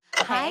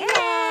Hey.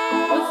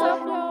 What's up,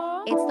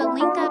 y'all? It's the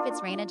Link Up.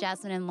 It's Reyna,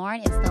 Jasmine, and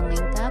Lauren. It's the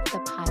Link Up, the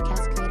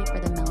podcast created for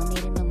the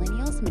melanated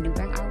millennials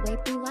maneuvering our way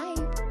through life.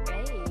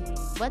 Hey.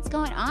 What's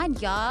going on,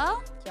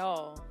 y'all?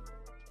 Y'all,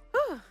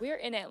 we're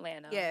in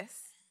Atlanta. Yes.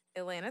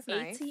 Atlanta's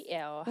nice.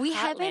 ATL. We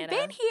Hot haven't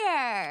Atlanta. been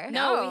here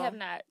No, we have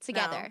not.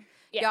 together. No.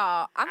 Yeah.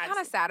 Y'all, I'm I'd kind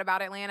of say- sad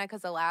about Atlanta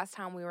because the last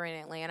time we were in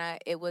Atlanta,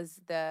 it was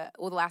the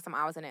last time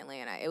I was in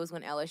Atlanta, it was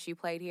when LSU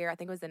played here. I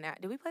think it was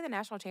did we play the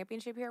national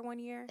championship here one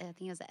year? I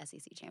think it was the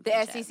SEC The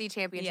championship. SEC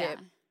championship.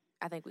 Yeah,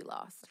 I think we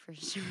lost. for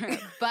sure.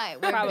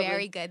 But we're Probably.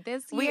 very good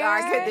this year. We are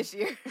good this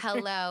year.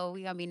 Hello,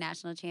 we're going to be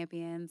national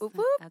champions. Whoop,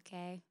 whoop.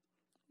 Okay.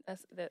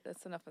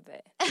 That's enough of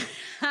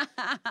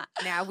that.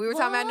 Now, if we were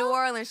talking about New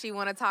Orleans, she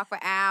want to talk for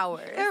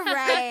hours.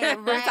 Right,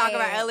 We're talking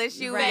about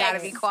LSU. right. We got to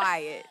be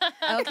quiet.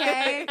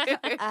 Okay.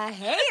 A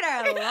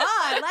hater, Lord.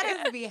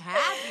 Let us be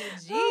happy.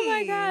 Jeez. Oh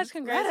my gosh, Let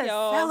congrats, us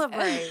y'all.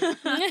 celebrate.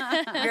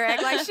 Girl,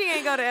 act like she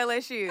ain't go to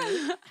LSU.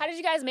 How did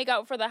you guys make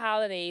out for the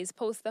holidays,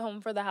 post the Home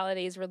for the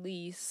Holidays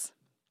release?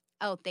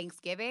 Oh,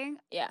 Thanksgiving?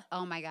 Yeah.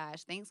 Oh my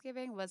gosh.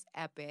 Thanksgiving was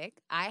epic.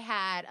 I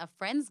had a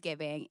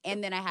Friendsgiving,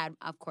 and then I had,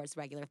 of course,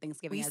 regular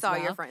Thanksgiving We as saw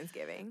well. your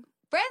Friendsgiving.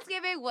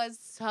 Friendsgiving was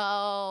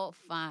so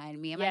fun.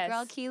 Me and my Yes.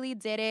 girl Keely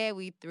did it.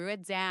 We threw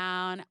it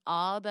down.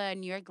 All the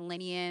New York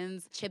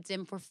Lineans chipped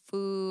in for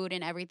food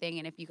and everything.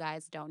 And if you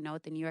guys don't know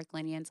what the New York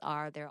Lineans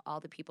are, they're all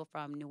the people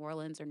from New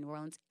Orleans or New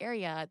Orleans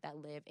area that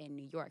live in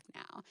New York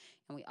now.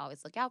 And we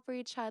always look out for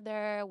each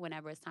other.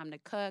 Whenever it's time to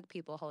cook,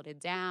 people hold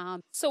it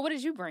down. So what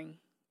did you bring?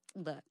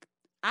 Look,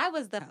 I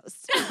was the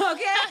host,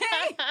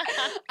 okay?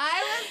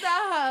 I was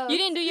the host. You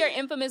didn't do your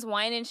infamous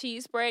wine and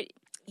cheese spread?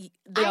 The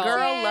I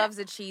girl did- loves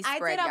a cheese I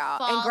spread, did a y'all.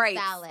 fall And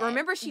grapes. salad.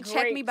 Remember she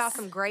checked me about Grapes.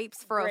 some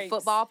grapes for a Grapes.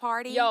 football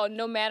party? Yo,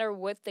 no matter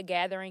what the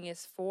gathering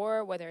is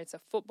for, whether it's a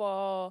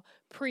football,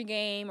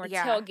 pregame, or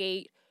Yeah.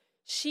 tailgate,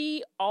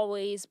 she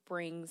always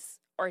brings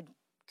or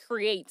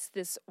creates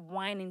this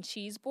wine and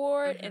cheese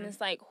board. And Mhm. it's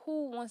like,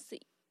 who wants to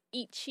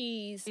eat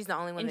cheese She's the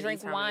only one and that drink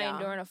eats from wine y'all.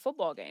 during a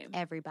football game?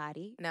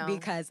 Everybody. No.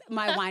 Because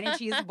my wine and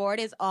cheese board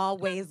is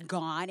always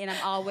gone, and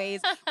I'm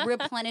always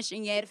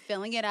replenishing it,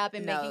 filling it up,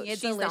 and No, making it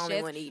she's the delicious.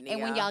 only one eating it,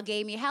 And when y'all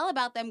gave me hell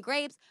about them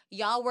grapes,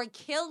 y'all were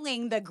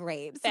killing the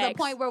grapes to the Facts.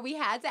 point where we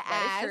had to is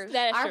ask true.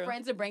 That is our true.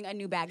 friends to bring a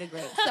new bag of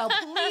grapes. So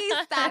please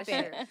stop That's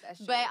it. true. That's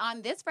true. But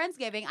on this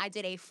Friendsgiving, I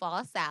did a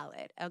fall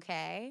salad,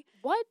 okay?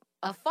 What?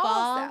 A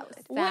fall salad.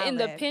 What in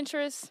the salad.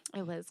 Pinterest?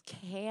 It was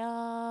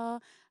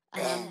kale,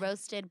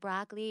 roasted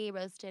broccoli,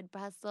 roasted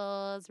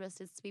Brussels,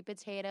 roasted sweet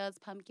potatoes,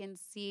 pumpkin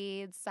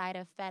seeds, side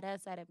of feta,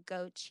 side of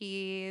goat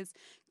cheese,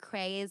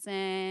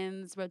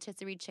 craisins,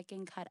 rotisserie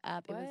chicken cut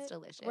up. It was What?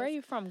 delicious. Where are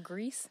you from?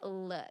 Greece?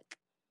 Look,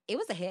 it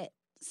was a hit.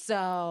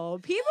 So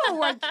people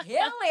were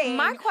killing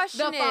My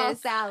question the fall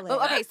is- salad.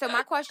 Well, okay, so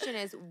my question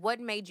is, what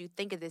made you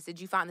think of this? Did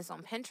you find this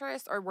on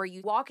Pinterest, or were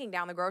you walking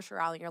down the grocery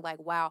aisle and you're like,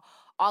 wow,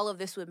 all of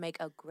this would make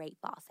a great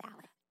fall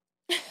salad?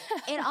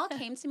 It all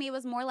came to me. It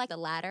was more like the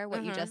latter,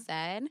 what you Mhm. just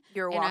said.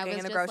 You're And I walking was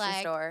in the just grocery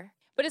like- store.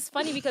 But it's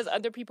funny because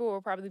other people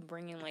were probably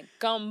bringing like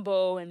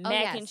gumbo and Oh,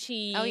 mac yes. and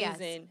cheese. Oh, yes.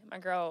 And my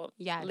girl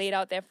Yes. laid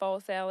out that fall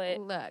salad.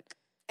 Look.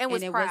 And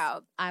was it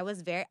proud. I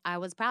was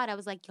proud. I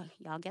was like,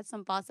 y'all get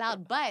some fall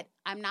salad. But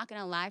I'm not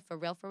going to lie, for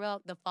real,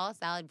 the fall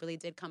salad really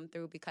did come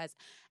through because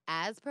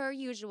as per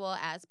usual,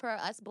 as per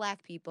us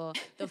black people,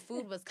 the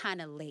food was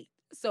kind of late.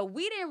 So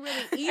we didn't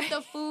really eat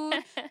the food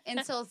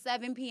until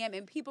 7 p.m.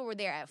 and people were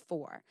there at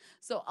 4.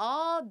 So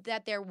all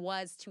that there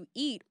was to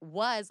eat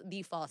was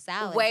the fall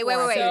salad. Wait. for a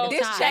period So of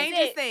This time. changes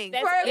That's it. things.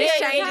 That's For a it. This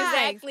period of changes time.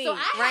 things. Exactly. So I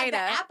had Reyna. the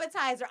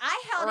appetizer.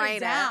 I held it Reyna.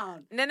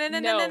 down. No. I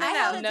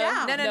held it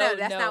down. No.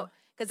 That's not,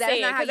 because that's Say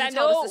it, not how 'cause you I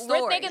told know us the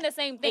story. we're thinking the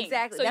same thing.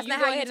 Exactly. So That's you not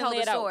go how you ahead and told lay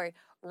the it out. story.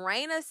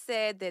 Reyna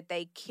said that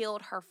they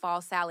killed her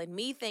fall salad,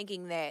 me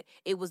thinking that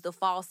it was the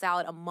fall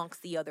salad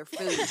amongst the other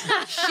food.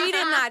 She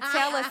did not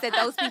tell us that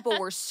those people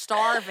were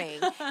starving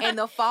and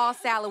the fall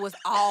salad was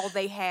all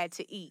they had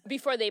to eat.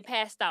 Before they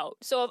passed out.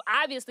 So if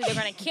obviously they're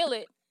gonna kill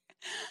it,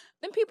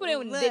 then people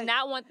did Look,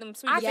 not want them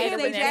sweet I potatoes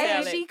can't in say that Jay,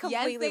 salad. she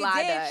completely they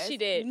lied to did. us. She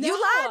did.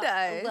 You lied to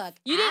us. Look,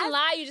 You didn't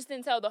lie, you just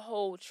didn't tell the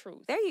whole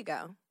truth. There you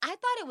go. I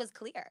thought it was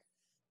clear.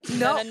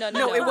 No.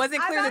 It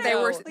wasn't I clear thought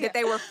that it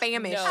they was were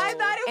famished. No. I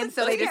thought it was And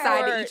so they clear.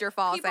 decided to eat your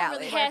fall People salad.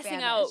 really were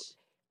Passing out. famished.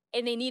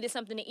 And they needed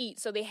something to eat,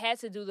 so they had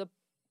to do the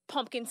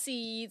pumpkin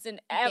seeds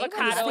and were And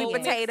avocado. the sweet loving it.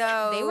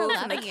 potatoes They were and the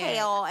loving it.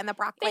 kale and the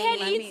broccoli. They hadn't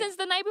Let eaten me- since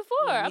the night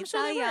before. Let I'm me sure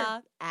tell they were.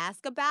 y'all,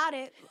 ask about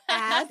it.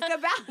 Ask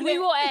about it. We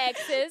will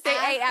ask this. They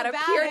ate out of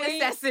about pure it.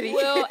 necessity.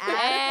 We'll Ask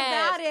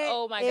about it.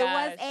 Oh my It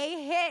gosh. was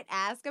a hit.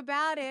 Ask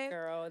about it.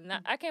 Girl,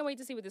 I can't wait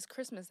to see what this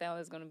Christmas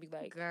salad is going to be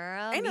like.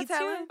 Girl, Ain't no me too.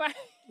 telling.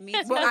 Me too.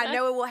 Well, I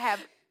know it will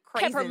have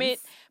craisins. Peppermint.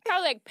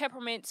 Probably like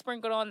peppermint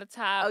sprinkled on the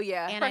top. Oh,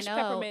 yeah. And fresh I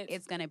know peppermints.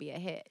 it's going to be a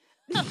hit.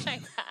 Oh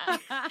my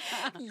God.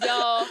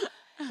 Yo,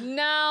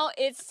 now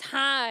it's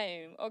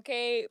time,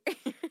 okay?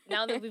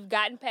 Now that we've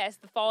gotten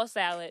past the fall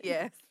salad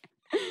Yes.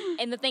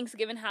 and the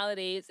Thanksgiving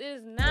holidays, it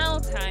is now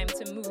time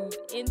to move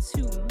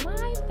into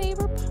my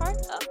favorite part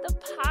of the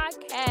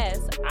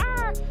podcast,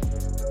 our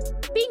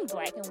being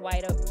black and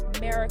white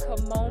America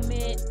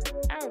moment,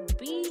 our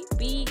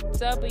BBT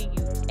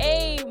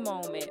BBWA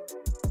moment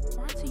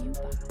brought to you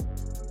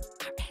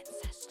by our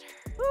ancestor.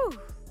 Whew.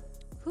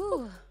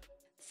 Whew.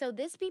 So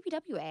this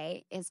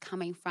BBWA is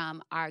coming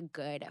from our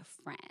good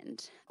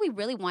friend. We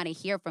really want to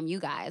hear from you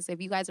guys. If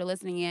you guys are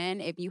listening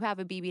in, if you have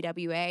a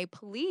BBWA,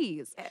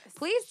 please Share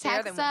them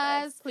text with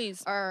us. us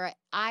Please. or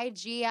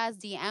IG us,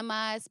 DM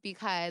us,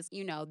 because,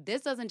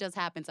 this doesn't just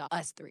happen to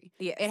us three.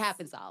 Yes. It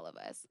happens to all of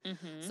us.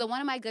 Mm-hmm. So one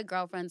of my good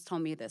girlfriends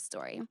told me this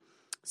story.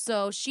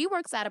 So she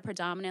works at a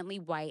predominantly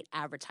white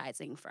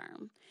advertising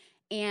firm.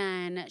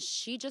 And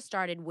she just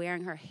started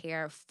wearing her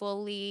hair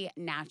fully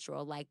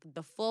natural, like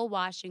the full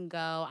wash and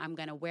go. I'm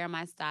going to wear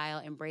my style,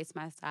 embrace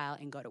my style,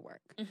 and go to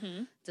work.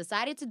 Mm-hmm.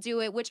 Decided to do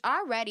it, which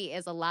already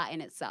is a lot in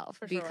itself.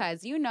 For sure.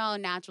 Because,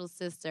 natural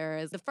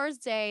sisters, the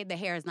first day, the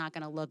hair is not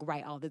going to look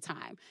right all the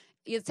time.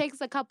 It takes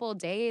a couple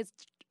days,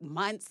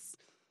 months,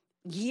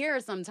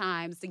 years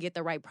sometimes to get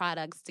the right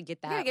products, to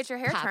get that You gotta get your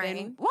hair poppin'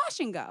 trained. wash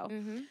and go.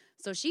 Mm-hmm.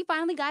 So she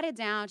finally got it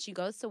down. She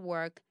goes to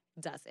work,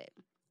 does it.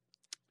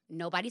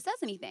 Nobody says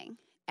anything.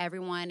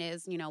 Everyone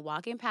is,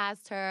 walking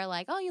past her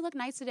like, oh, you look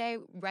nice today.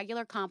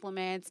 Regular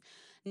compliments,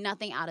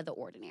 nothing out of the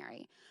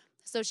ordinary.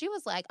 So she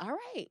was like, all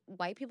right,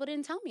 white people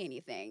didn't tell me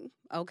anything.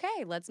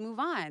 Okay, let's move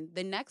on.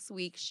 The next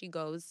week she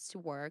goes to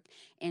work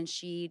and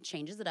she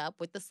changes it up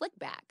with the slick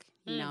back.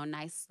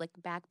 Nice slick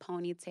back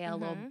ponytail,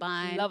 little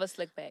bun. Love a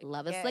slick back.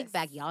 Love a Yes. slick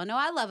back. Y'all know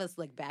I love a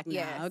slick back now.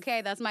 Yes.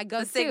 Okay, that's my The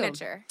go-to.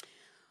 signature.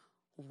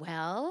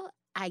 Well,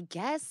 I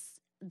guess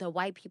the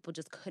white people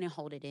just couldn't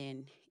hold it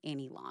in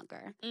any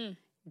longer. Mm.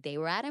 They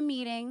were at a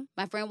meeting.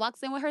 My friend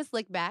walks in with her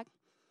slick back,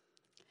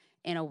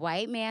 and a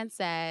white man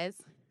says,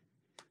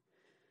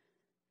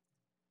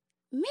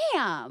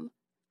 ma'am,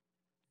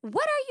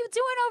 what are you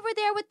doing over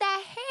there with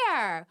that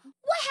hair?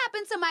 What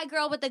happened to my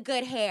girl with the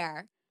good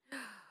hair?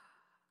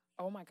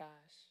 Oh my gosh.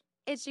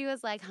 And she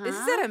was like, huh? This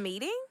is at a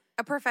meeting?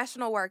 A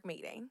professional work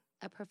meeting.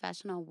 A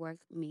professional work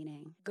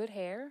meeting. Good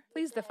hair?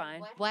 Please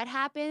define. What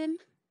happened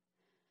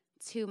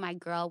to my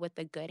girl with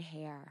the good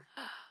hair?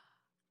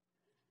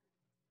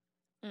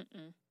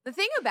 Mm-mm. The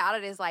thing about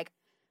it is, like,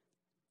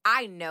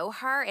 I know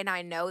her and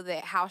I know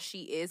that how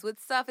she is with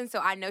stuff. And so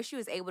I know she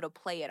was able to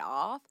play it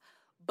off,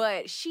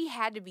 but she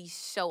had to be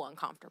so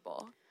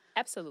uncomfortable.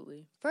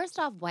 Absolutely. First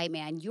off, white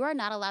man, you are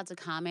not allowed to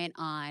comment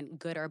on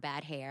good or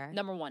bad hair.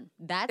 Number one.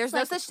 That's There's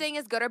like, no such thing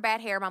as good or bad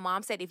hair. My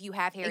mom said if you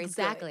have hair, it's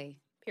good. exactly.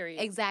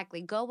 Period.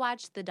 Exactly. Go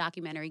watch the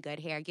documentary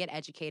Good Hair. Get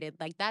educated.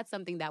 Like, that's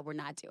something that we're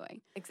not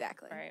doing.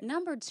 Exactly. Right.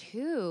 Number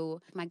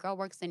two, my girl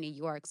works in New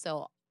York.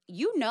 So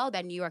you know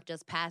that New York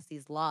just passed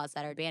these laws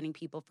that are banning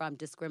people from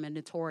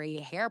discriminatory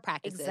hair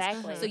practices.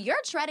 Exactly. So you're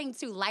treading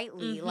too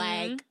lightly. Mhm.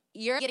 Like,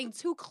 you're getting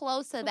too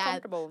close to Too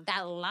that comfortable.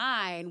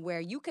 line where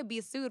you could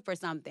be sued for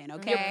something,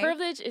 okay? Your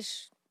privilege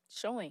is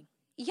showing.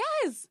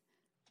 Yes.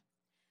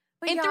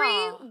 But And y'all,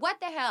 three, what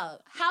the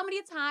hell? How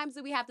many times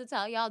do we have to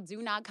tell y'all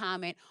do not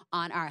comment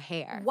on our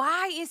hair?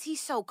 why is he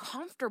so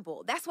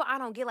comfortable? That's what I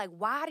don't get. Like,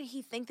 why did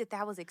he think that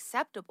that was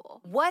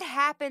acceptable? What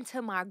happened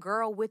to my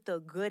girl with the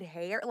good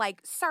hair?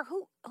 Like, sir,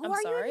 who I'm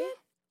are sorry. you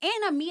again?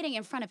 In a meeting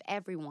in front of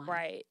everyone.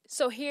 Right.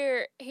 So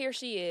here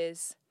she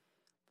is,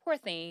 poor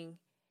thing,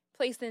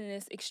 placed in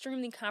this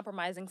extremely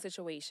compromising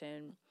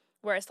situation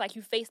where it's like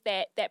you face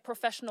that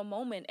professional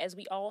moment as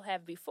we all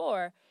have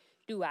before.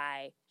 Do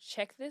I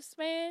check this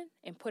man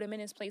and put him in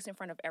his place in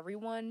front of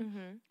everyone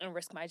Mm-hmm. and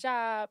risk my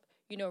job,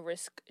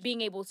 risk being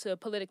able to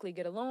politically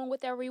get along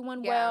with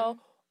everyone Yeah. well?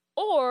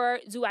 Or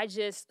do I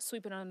just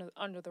sweep it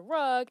under the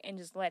rug and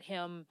just let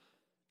him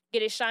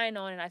get his shine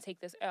on and I take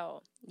this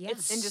L? Yeah.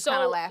 It's And just so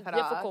kinda laugh it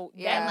off. difficult.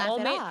 Yeah. That Laugh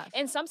it moment. off.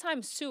 And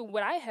sometimes too,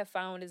 what I have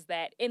found is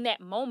that in that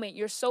moment,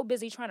 you're so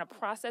busy trying to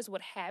process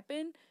what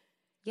happened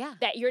Yeah.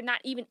 that you're not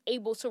even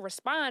able to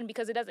respond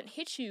because it doesn't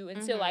hit you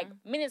until like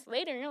minutes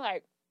later and you're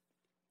like,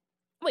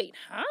 wait,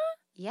 huh?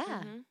 Yeah.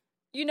 Mm-hmm.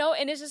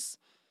 And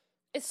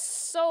it's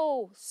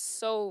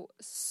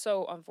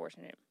so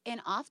unfortunate.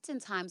 And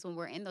oftentimes when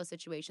we're in those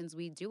situations,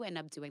 we do end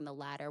up doing the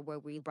latter where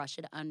we brush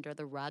it under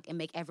the rug and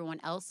make everyone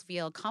else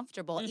feel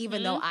comfortable,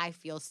 even though I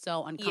feel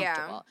so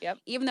uncomfortable. Yep.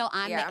 Even though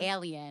I'm Yeah. the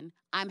alien,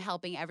 I'm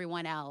helping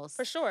everyone else,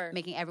 For sure.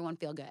 making everyone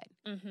feel good.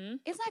 Mm-hmm.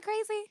 Isn't that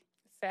crazy?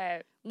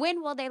 Sad.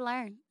 When will they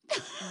learn?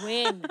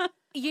 When?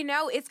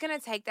 It's going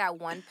to take that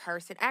one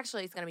person.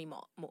 Actually, it's going to be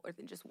more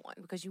than just one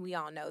because we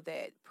all know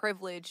that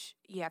privilege,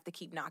 you have to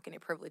keep knocking at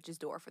privilege's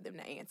door for them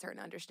to answer and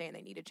understand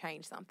they need to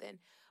change something.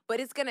 But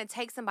it's going to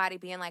take somebody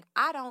being like,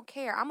 I don't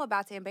care. I'm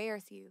about to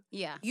embarrass you.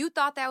 Yeah. You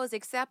thought that was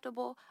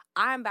acceptable.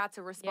 I'm about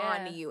to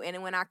respond to Yeah. you.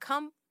 And when I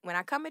come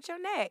at your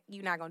neck,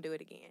 you're not going to do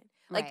it again.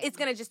 Like, Right. it's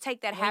going to just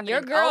take that When happening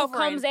your girl over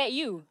comes and at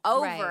you.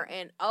 over Right.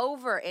 and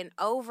over and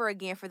over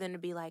again for them to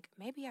be like,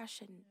 maybe I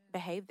shouldn't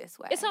behave this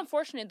way. It's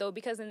unfortunate though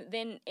because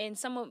then in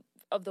some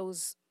of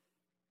those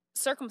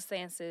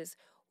circumstances,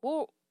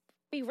 we'll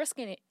be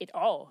risking it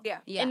all. Yeah.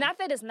 Yeah. And not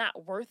that it's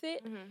not worth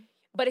it, Mhm.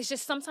 but it's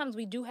just sometimes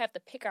we do have to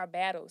pick our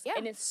battles. Yeah.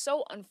 And it's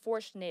so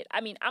unfortunate. I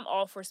mean, I'm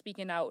all for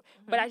speaking out,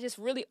 but I just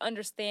really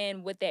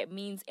understand what that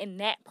means in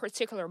that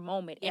particular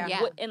moment and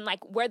Yeah. and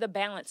like where the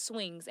balance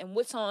swings and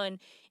what's on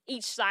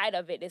each side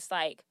of it. It's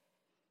like,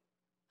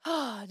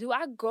 do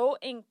I go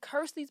and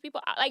curse these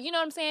people? Like, you know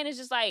what I'm saying? It's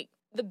just like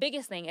the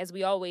biggest thing, as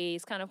we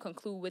always kind of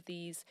conclude with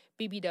these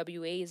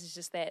BBWAs, is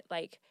just that,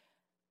 like,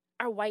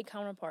 our white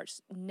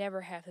counterparts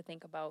never have to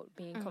think about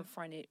being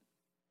confronted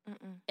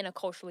in a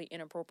culturally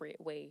inappropriate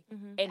way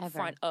in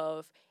front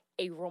of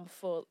a room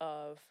full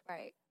of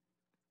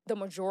the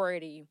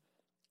majority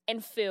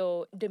and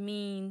feel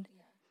demeaned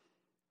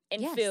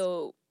and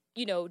feel,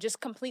 you know, just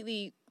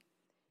completely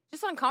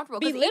just uncomfortable.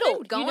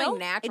 Belittled, going you know?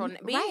 natural,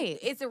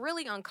 it's a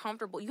really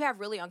uncomfortable. You have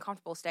really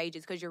uncomfortable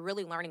stages because you're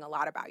really learning a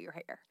lot about your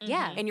hair.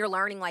 Yeah. And you're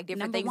learning like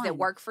different Number things that one.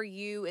 work for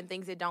you and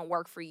things that don't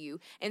work for you.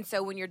 And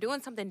so when you're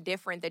doing something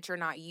different that you're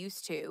not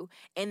used to,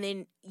 and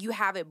then you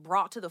have it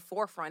brought to the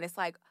forefront, it's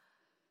like,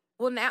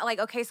 well, now, like,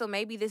 okay, so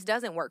maybe this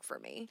doesn't work for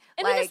me.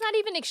 And like, then it's not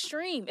even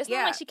extreme. It's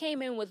not like she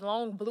came in with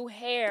long blue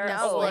hair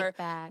No. or Slick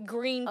back.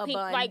 green, a pink.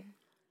 bun. Like,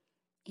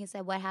 He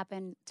said, what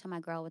happened to my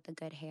girl with the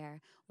good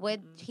hair?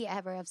 Would he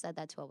ever have said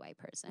that to a white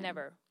person?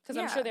 never. Because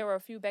I'm sure there were a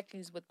few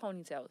Beckys with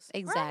ponytails.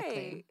 Exactly.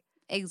 Right.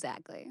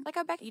 Exactly. Like,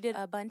 I bet you did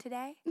a bun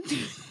today.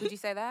 Would you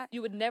say that?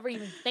 You would never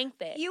even think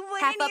that. You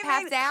wouldn't Half up, even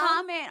half down?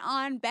 comment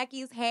on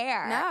Becky's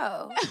hair.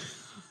 No.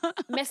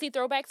 Messy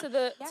throwback to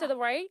the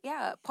right.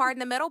 Yeah. Part in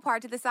the middle,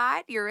 part to the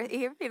side. You're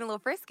feeling a little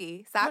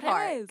frisky. Side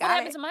part. What Got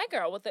happened it. to my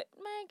girl with the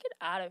man? Get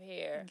out of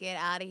here. Get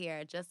out of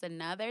here. Just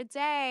another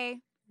day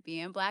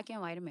being black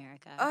and white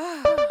America.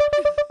 Oh,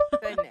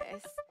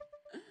 goodness.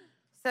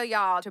 So,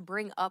 y'all, to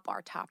bring up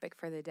our topic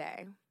for the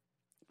day,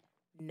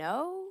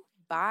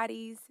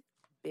 nobody's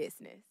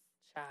business.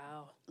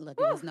 Child. Look,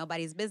 it was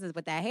nobody's business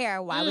with that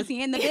hair. Why was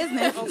he in the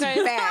business?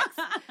 Okay. Facts.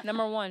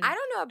 Number one. I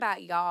don't know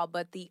about y'all,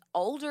 but the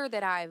older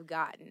that I've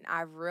gotten,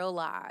 I've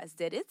realized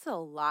that it's a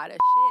lot of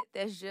shit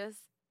that's just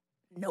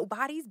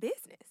nobody's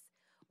business.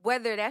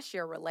 Whether that's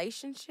your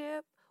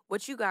relationship,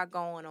 what you got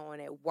going on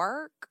at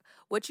work,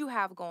 what you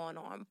have going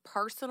on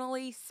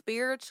personally,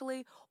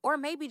 spiritually, or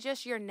maybe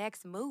just your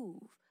next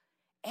move.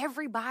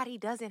 Everybody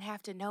doesn't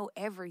have to know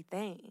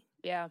everything.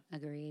 Yeah.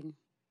 Agreed.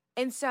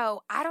 And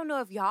so I don't know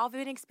if y'all have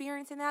been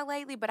experiencing that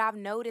lately, but I've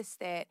noticed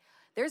that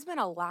there's been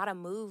a lot of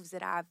moves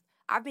that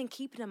I've been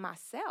keeping to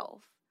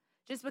myself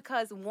just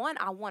because, one,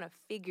 I want to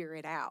figure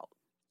it out.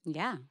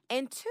 Yeah.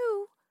 And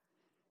two,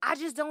 I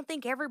just don't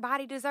think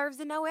everybody deserves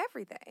to know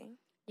everything.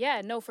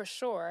 Yeah, no, for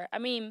sure. I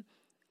mean,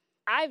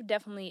 I've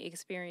definitely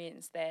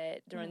experienced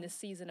that during this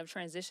season of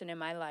transition in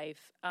my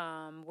life,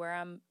 where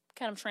I'm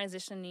kind of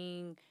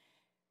transitioning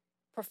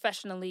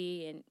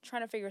professionally and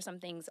trying to figure some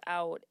things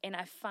out. And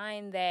I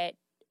find that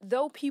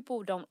though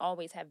people don't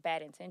always have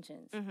bad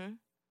intentions,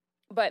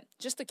 but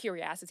just the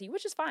curiosity,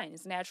 which is fine,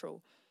 it's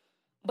natural.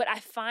 But I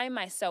find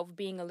myself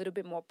being a little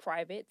bit more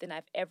private than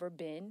I've ever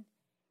been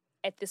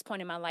at this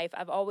point in my life.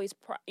 I've always,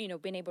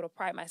 been able to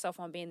pride myself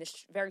on being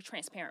this very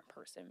transparent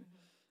person.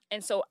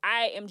 And so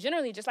I am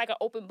generally just like an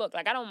open book.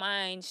 Like, I don't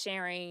mind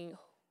sharing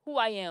who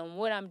I am,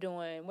 what I'm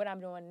doing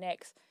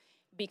next,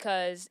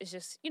 because it's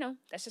just,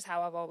 that's just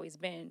how I've always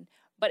been.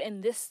 But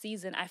in this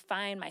season, I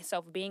find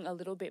myself being a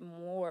little bit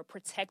more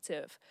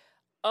protective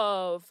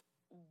of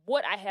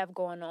what I have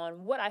going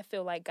on, what I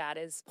feel like God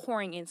is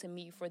pouring into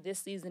me for this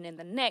season and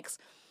the next.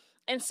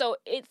 And so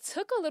it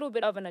took a little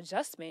bit of an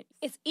adjustment.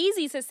 It's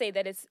easy to say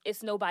that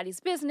it's nobody's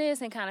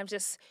business and kind of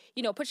just,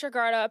 put your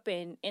guard up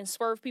and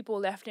swerve people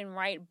left and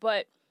right.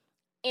 But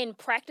in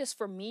practice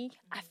for me,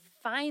 I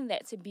find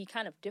that to be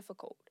kind of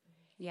difficult.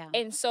 Yeah.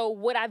 And so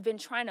what I've been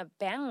trying to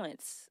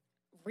balance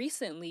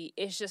recently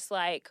is just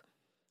like,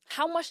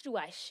 how much do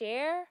I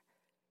share,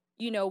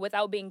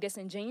 without being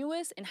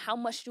disingenuous, and how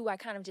much do I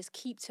kind of just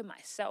keep to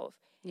myself?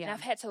 Yeah. And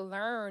I've had to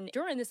learn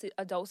during this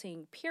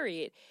adulting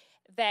period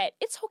that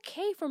it's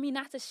okay for me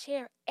not to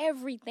share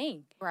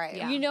everything. Right.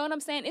 Yeah. You know what I'm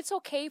saying? It's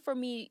okay for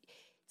me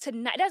to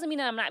not, it doesn't mean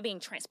that I'm not being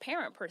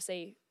transparent per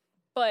se,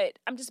 but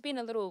I'm just being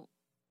a little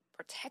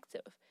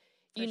protective,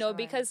 sure.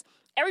 because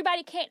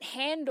everybody can't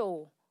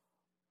handle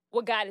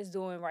what God is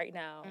doing right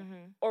now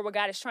or what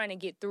God is trying to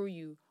get through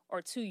you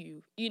or to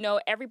you.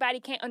 Everybody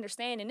can't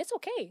understand, and it's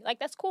okay. Like,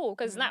 that's cool,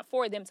 because it's not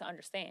for them to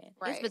understand.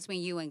 Right. It's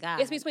between you and God.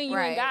 It's between you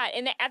and God.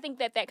 And I think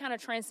that kind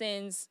of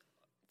transcends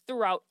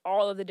throughout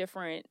all of the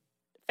different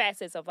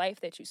facets of life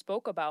that you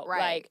spoke about.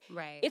 Right.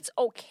 Right. It's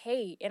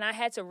okay. And I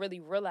had to really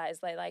realize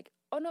like,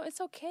 oh no,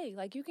 it's okay.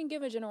 Like, you can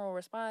give a general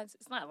response.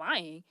 It's not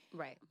lying.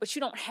 Right. But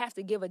you don't have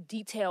to give a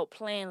detailed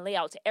plan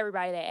layout to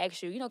everybody that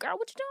asks you, girl,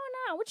 what you doing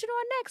now? What you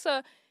doing next?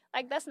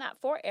 Like, that's not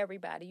for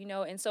everybody,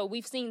 And so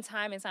we've seen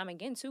time and time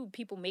again, too,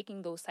 people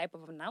making those type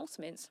of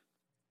announcements.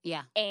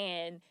 Yeah.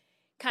 And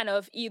kind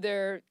of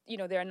either,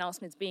 their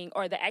announcements being,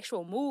 or the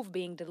actual move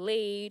being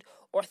delayed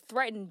or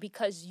threatened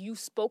because you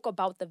spoke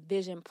about the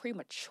vision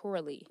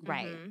prematurely.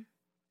 Right.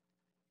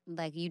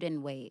 Like, you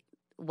didn't wait.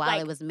 while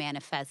Like, it was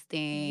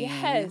manifesting.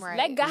 Yes, Right.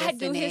 let God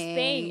do his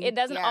thing. It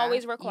doesn't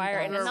always require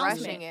an You were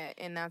announcement. rushing it,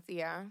 and that's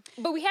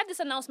But we have this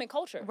announcement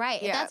culture.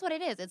 Right. Yeah. That's what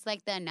it is. It's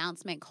like the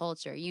announcement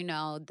culture. You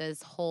know,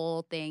 this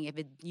whole thing, if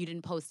you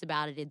didn't post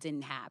about it, it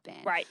didn't happen.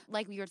 Right.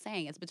 Like we were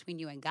saying, it's between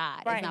you and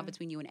God. Right. It's not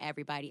between you and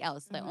everybody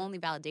else. The only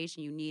validation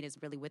you need is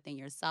really within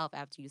yourself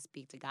after you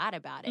speak to God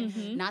about it,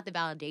 Mhm. not the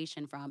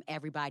validation from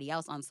everybody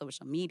else on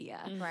social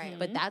media. Right.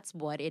 But that's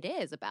what it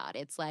is about.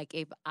 It's like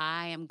if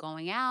I am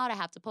going out, I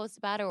have to post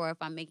about it, or if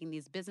I'm making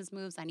these business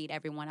moves, I need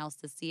everyone else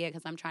to see it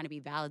because I'm trying to be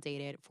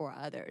validated for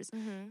others.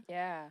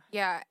 Yeah.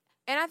 Yeah.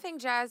 And I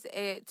think, Jazz,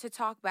 to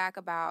talk back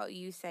about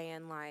you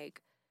saying,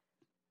 like,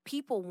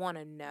 people want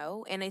to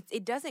know, and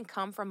it doesn't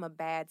come from a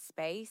bad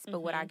space,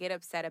 but what I get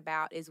upset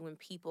about is when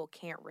people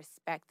can't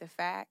respect the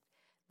fact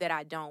that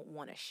I don't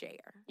want to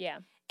share. Yeah.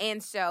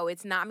 And so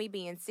it's not me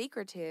being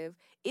secretive.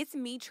 It's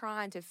me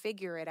trying to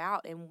figure it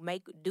out and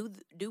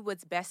do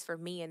what's best for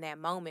me in that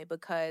moment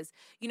because,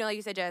 you know, like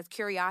you said, Jazz,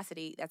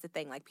 curiosity, that's the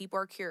thing. Like, people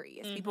are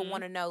curious. People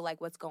want to know, like,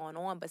 what's going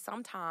on. But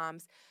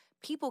sometimes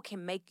people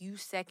can make you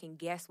second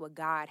guess what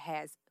God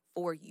has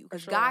for you.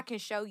 Because God can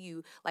show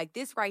you, like,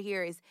 this right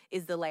here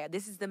is the layout.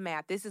 This is the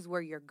map. This is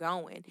where you're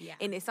going. Yeah.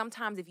 And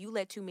sometimes if you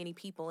let too many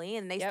people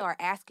in, they start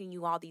asking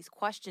you all these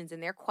questions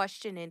and they're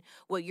questioning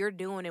what you're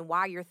doing and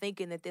why you're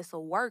thinking that this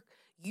will work,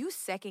 you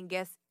second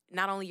guess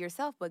not only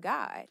yourself but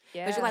God.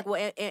 Yeah. Because you're like,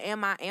 well,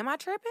 am I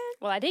tripping?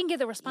 Well, I didn't get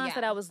the response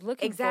that I was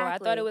looking for. I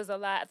thought it was a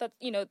lot. I thought,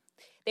 you know,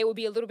 they would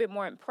be a little bit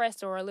more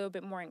impressed or a little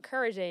bit more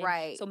encouraging.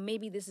 Right. So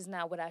maybe this is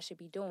not what I should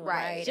be doing.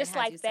 Right. Just It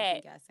has you like that.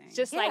 second-guessing.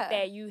 Just like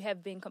that, you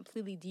have been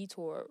completely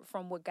detoured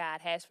from what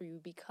God has for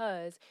you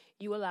because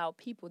you allow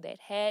people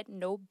that had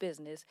no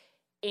business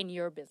in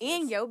your business.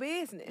 In your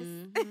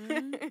business.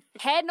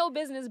 Had no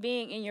business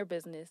being in your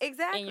business.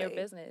 Exactly. In your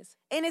business.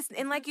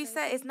 And like you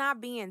said, it's not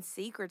being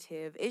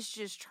secretive. It's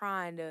just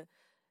trying to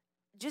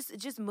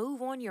just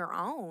move on your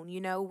own. You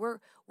know,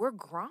 we're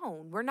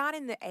grown. We're not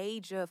in the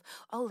age of,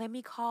 oh, let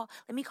me call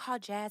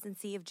Jazz and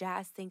see if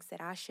Jazz thinks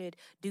that I should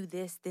do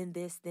this, then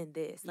this, then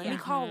this. Let me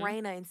call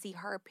Reyna and see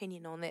her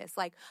opinion on this.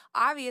 Like,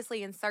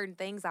 obviously in certain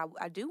things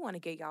I do want to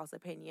get y'all's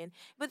opinion,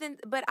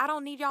 but I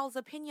don't need y'all's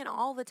opinion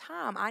all the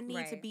time. I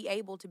need to be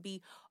able to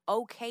be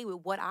okay with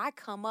what I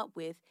come up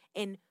with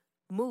and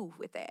move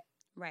with that.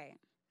 Right.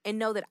 And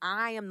know that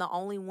I am the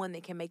only one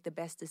that can make the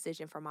best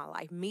decision for my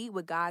life. Me,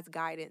 with God's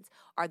guidance,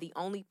 are the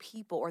only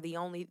people or the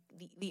only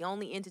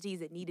entities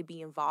that need to be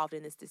involved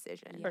in this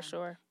decision. For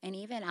sure. And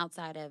even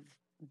outside of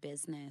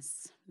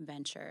business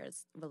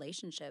ventures,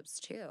 relationships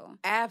too.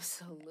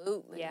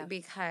 Absolutely. Yeah.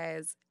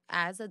 Because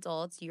as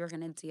adults, you're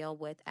going to deal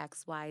with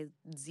X, Y,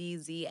 Z,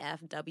 Z,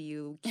 F,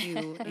 W,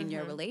 Q in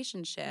your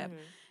relationship.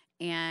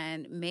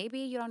 And maybe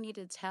you don't need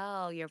to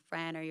tell your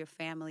friend or your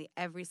family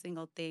every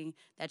single thing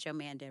that your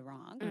man did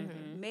wrong.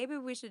 Maybe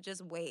we should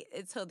just wait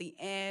until the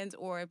end,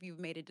 or if you've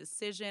made a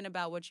decision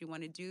about what you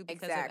want to do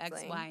because of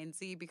X, Y, and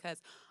Z,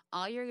 because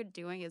all you're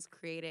doing is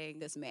creating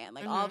this man.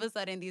 Like, all of a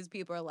sudden, these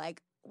people are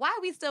like, why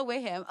are we still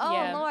with him?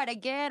 Oh, Lord,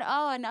 again.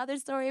 Oh, another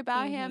story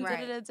about him.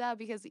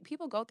 Because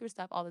people go through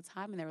stuff all the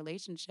time in their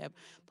relationship,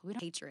 but we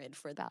don't hatred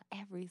for that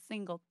every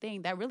single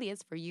thing. That really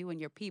is for you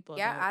and your people.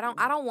 Yeah,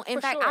 I don't want. In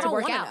fact, sure. I don't To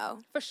want work to out.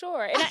 know. For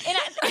sure. And I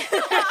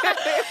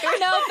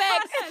no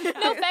facts. And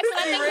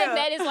I think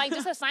that is like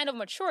just a sign of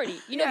maturity.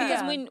 You know,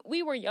 because when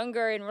we were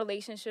younger in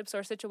relationships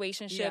or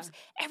situationships,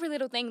 every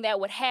little thing that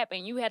would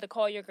happen, you had to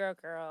call your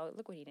girl,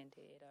 look what he done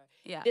did.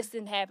 This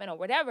didn't happen or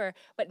whatever.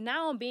 But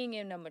now being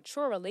in a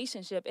mature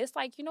relationship, it's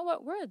like, you know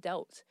what? We're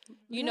adults.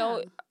 You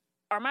know,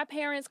 are my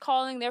parents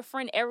calling their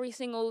friend every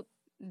single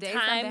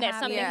time that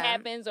something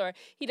happens, or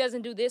he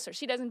doesn't do this or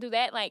she doesn't do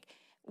that? Like,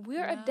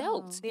 we're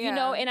adults, you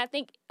know? And I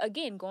think,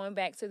 again, going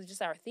back to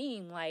just our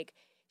theme, like,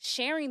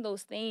 sharing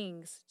those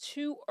things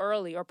too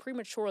early or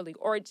prematurely,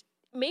 or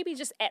maybe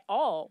just at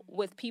all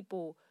with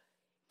people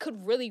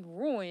could really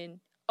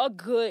ruin a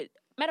good,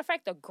 matter of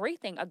fact, a great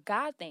thing, a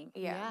God thing.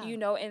 Yeah. You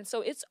know, and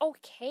so it's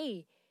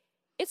okay.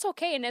 It's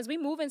okay. And as we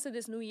move into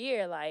this new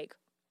year, like,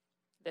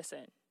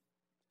 listen,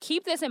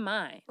 keep this in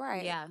mind.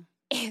 Right. Yeah.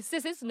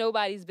 Since it's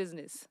nobody's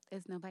business.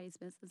 It's nobody's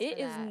business. It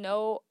is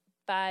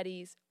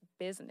nobody's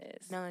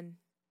business. None.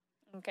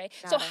 Okay.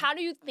 Got So it. how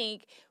do you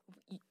think,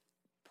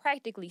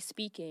 practically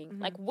speaking,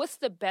 like, what's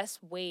the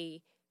best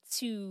way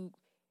to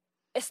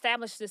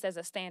establish this as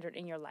a standard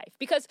in your life?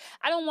 Because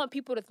I don't want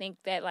people to think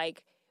that,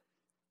 like,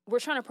 we're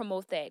trying to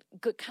promote that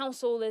good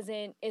counsel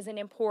isn't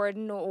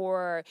important,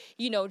 or,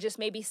 you know, just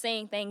maybe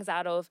saying things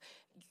out of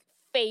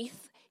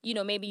faith. You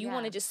know, maybe you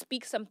want to just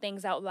speak some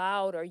things out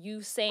loud, or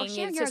you saying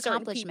it to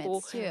certain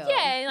people. Too.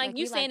 Yeah, and like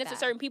you we saying like it to that.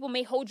 certain people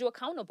may hold you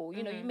accountable.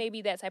 You know, you may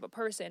be that type of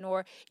person,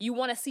 or you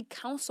want to seek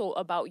counsel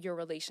about your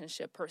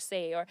relationship per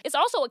se. Or it's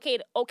also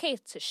okay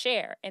to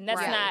share, and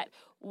that's not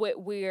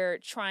what we're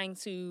trying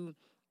to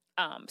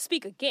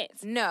speak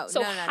against. No.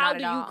 So no, how not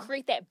do at you all.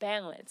 create that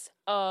balance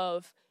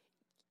of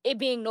it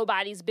being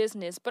nobody's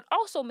business, but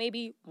also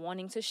maybe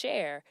wanting to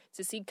share,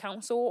 to seek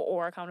counsel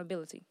or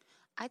accountability?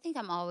 I think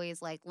I'm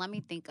always like, let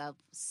me think of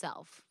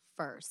self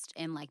first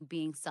and like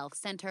being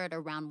self-centered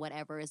around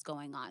whatever is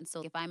going on.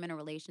 So if I'm in a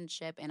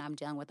relationship and I'm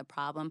dealing with a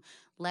problem,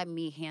 let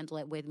me handle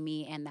it with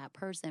me and that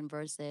person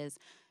versus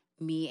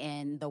me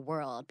and the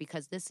world,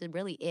 because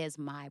really is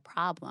my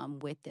problem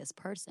with this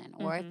person.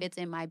 Or if it's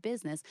in my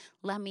business,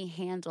 let me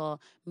handle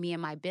me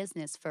and my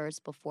business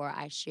first before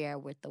I share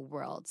with the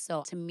world.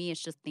 So to me,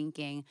 it's just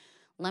thinking,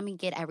 let me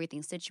get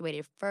everything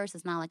situated first.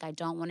 It's not like I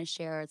don't want to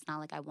share. It's not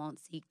like I won't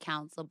seek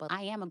counsel, but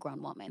I am a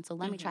grown woman. So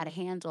let me try to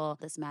handle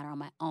this matter on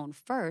my own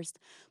first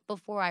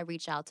before I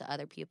reach out to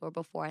other people or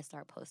before I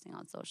start posting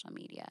on social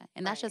media.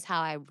 And that's just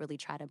how I really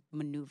try to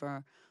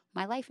maneuver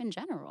my life in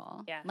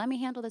general. Yeah. Let me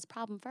handle this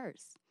problem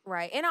first.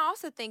 Right. And I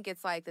also think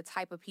it's like the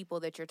type of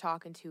people that you're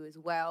talking to as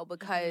well,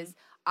 because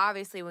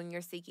obviously when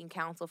you're seeking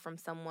counsel from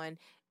someone,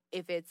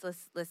 if it's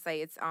let's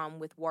say it's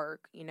with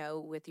work, you know,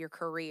 with your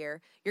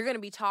career, you're going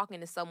to be talking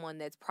to someone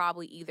that's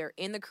probably either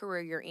in the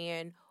career you're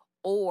in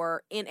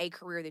or in a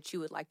career that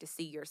you would like to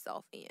see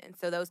yourself in.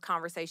 So those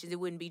conversations, it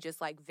wouldn't be just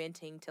like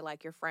venting to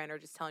like your friend or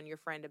just telling your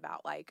friend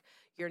about like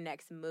your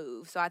next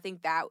move. So I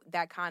think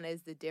that kind of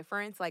is the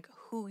difference, like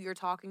who you're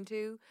talking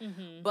to.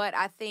 But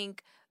I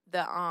think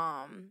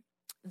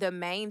the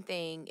main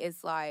thing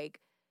is like,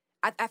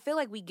 I feel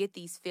like we get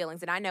these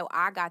feelings, and I know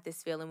I got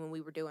this feeling when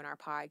we were doing our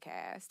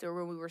podcast or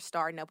when we were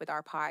starting up with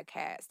our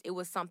podcast. It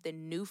was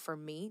something new for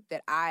me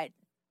that I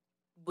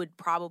would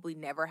probably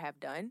never have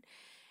done.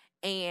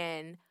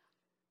 And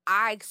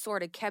I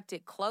sort of kept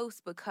it close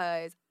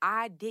because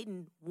I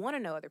didn't want to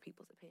know other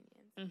people's opinions.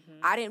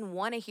 I didn't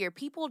want to hear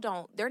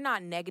they're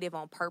not negative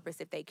on purpose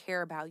if they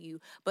care about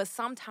you, but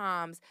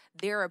sometimes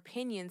their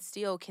opinions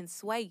still can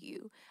sway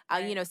you.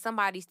 You know,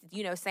 somebody's,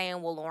 you know,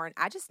 saying, well, Lauren,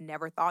 I just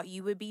never thought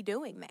you would be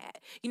doing that.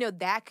 You know,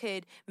 that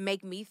could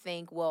make me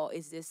think, well,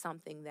 is this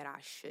something that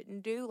I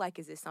shouldn't do? Like,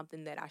 is this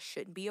something that I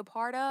shouldn't be a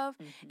part of?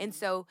 And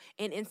so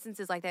in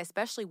instances like that,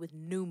 especially with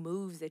new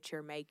moves that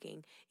you're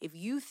making, if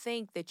you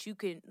think that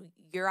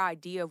your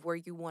idea of where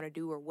you want to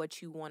do or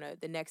what you want to,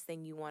 the next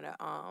thing you want to,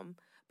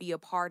 be a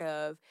part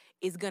of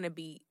is going to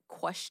be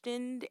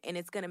questioned and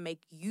it's going to make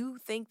you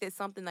think that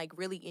something like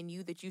really in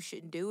you that you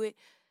shouldn't do it,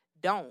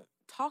 don't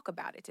talk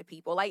about it to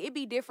people. Like it'd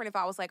be different if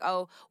I was like,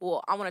 oh,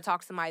 well, I want to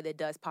talk to somebody that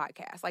does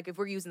podcasts. Like if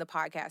we're using the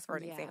podcast for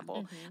an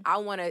example, I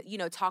want to, you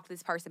know, talk to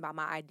this person about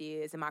my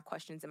ideas and my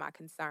questions and my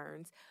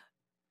concerns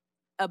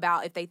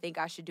about if they think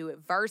I should do it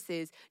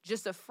versus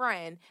just a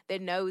friend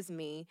that knows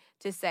me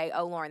to say,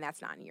 oh, Lauren,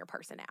 that's not in your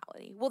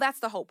personality. Well, that's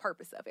the whole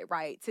purpose of it,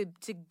 right?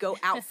 To go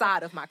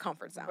outside of my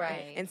comfort zone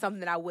and something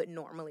that I wouldn't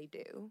normally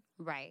do.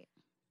 Right.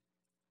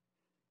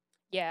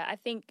 Yeah, I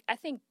think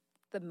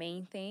the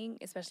main thing,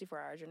 especially for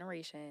our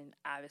generation,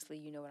 obviously,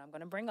 you know what I'm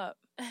going to bring up.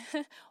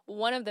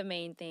 One of the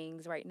main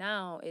things right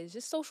now is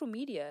just social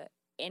media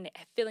and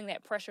feeling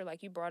that pressure,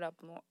 like you brought up,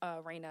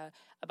 Reyna,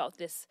 about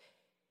this,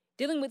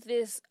 dealing with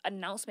this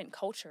announcement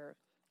culture.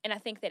 And I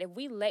think that if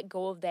we let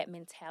go of that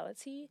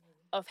mentality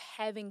of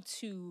having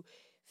to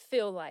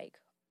feel like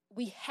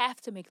we have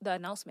to make the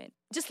announcement,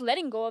 just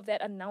letting go of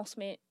that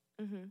announcement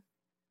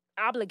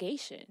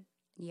obligation.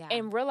 Yeah.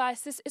 And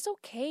realize it's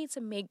okay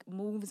to make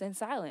moves in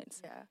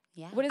silence.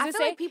 Yeah. What does I it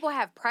feel say? like people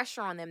have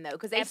pressure on them though,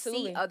 because they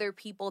Absolutely. see other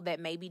people that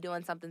may be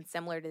doing something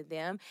similar to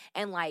them,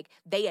 and like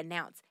they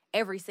announce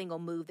every single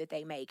move that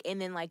they make,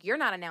 and then like you're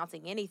not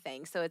announcing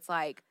anything, so it's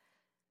like,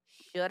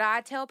 should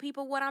I tell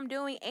people what I'm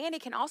doing? And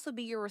it can also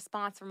be your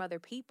response from other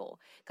people,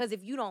 because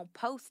if you don't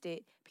post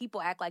it,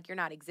 people act like you're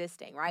not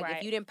existing, right?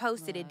 If you didn't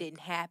post it, it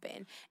didn't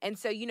happen, and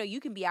so you know you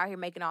can be out here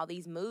making all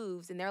these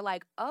moves, and they're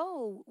like,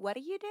 oh, what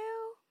do you do?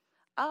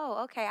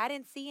 Oh, okay, I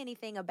didn't see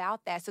anything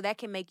about that. So that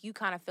can make you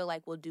kind of feel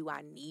like, well, do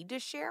I need to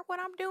share what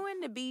I'm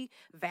doing to be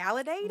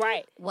validated?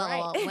 Right.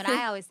 Well, what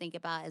I always think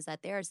about is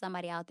that there is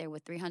somebody out there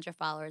with 300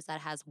 followers that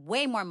has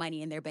way more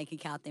money in their bank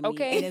account than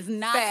me. And is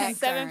not concerned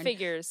 7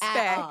 figures.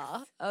 at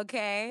all.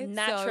 Okay?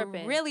 Not so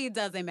tripping. It really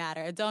doesn't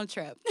matter. Don't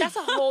trip. That's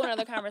a whole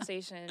nother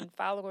conversation.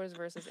 Followers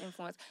versus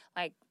influence.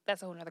 Like,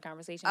 that's a whole nother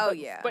conversation. Oh, but,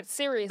 yeah. But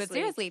seriously. But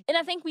seriously. And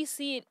I think we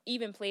see it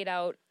even played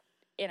out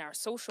in our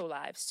social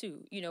lives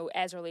too, you know,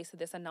 as it relates to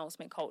this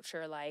announcement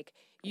culture, like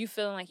you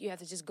feeling like you have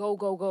to just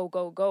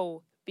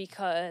go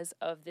because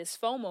of this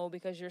FOMO,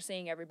 because you're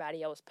seeing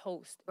everybody else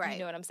post. Right. You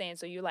know what I'm saying?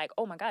 So you're like,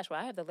 oh my gosh, well,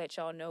 I have to let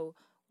y'all know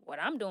what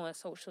I'm doing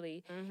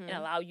socially and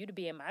allow you to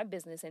be in my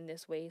business in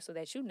this way so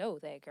that you know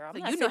that, girl. I'm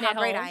So not you know sitting how at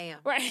great home. I am.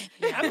 Right.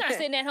 I'm not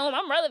sitting at home.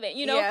 I'm relevant,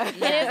 you know? Yeah. And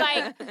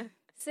it's like,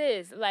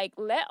 sis, like,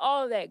 let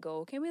all of that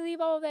go. Can we leave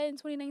all of that in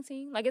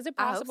 2019? Like, is it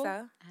possible? I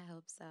hope so. I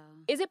hope so.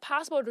 Is it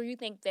possible, or do you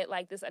think that,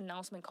 like, this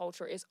announcement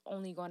culture is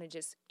only going to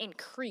just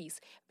increase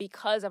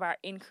because of our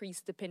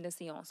increased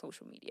dependency on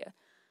social media?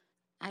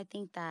 I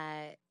think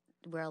that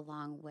we're a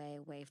long way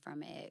away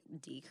from it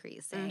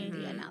decreasing,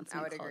 the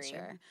announcement culture.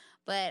 Agree.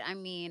 But, I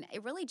mean,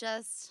 it really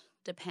just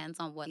depends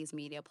on what these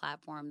media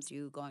platforms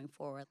do going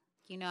forward.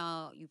 You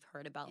know, you've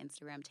heard about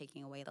Instagram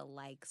taking away the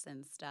likes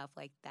and stuff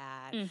like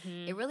that.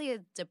 It really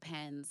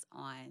depends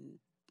on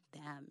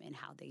them and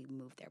how they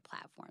move their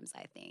platforms,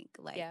 I think.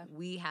 Like, Yeah.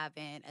 we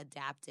haven't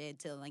adapted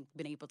to, like,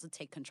 been able to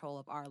take control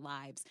of our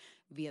lives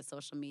via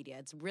social media.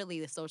 It's really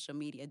the social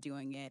media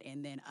doing it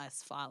and then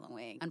us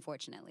following,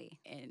 unfortunately.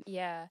 And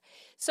Yeah.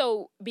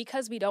 So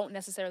because we don't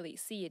necessarily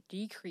see it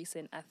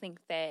decreasing, I think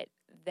that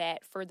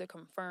further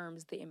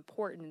confirms the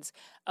importance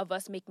of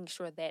us making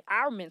sure that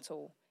our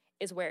mental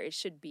is where it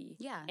should be.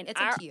 yeah, And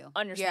it's our up to you.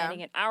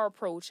 understanding and our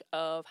approach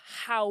of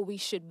how we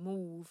should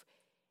move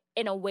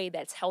in a way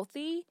that's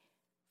healthy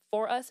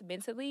for us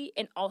mentally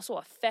and also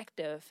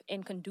effective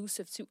and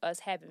conducive to us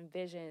having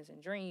visions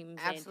and dreams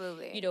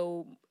Absolutely. and, you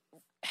know,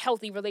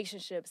 healthy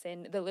relationships,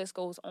 and the list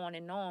goes on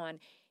and on.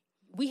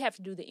 We have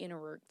to do the inner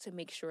work to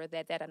make sure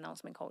that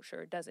announcement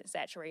culture doesn't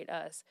saturate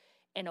us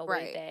in a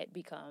way Right. that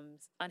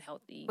becomes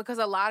unhealthy. Because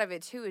a lot of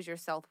it too is your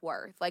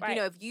self-worth. Like, you Right.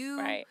 know, if you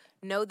Right.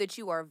 know that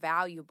you are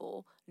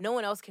valuable, no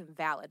one else can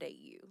validate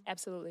you.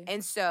 Absolutely.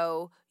 And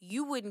so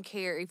you wouldn't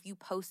care if you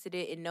posted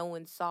it and no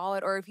one saw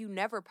it, or if you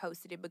never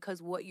posted it,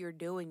 because what you're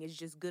doing is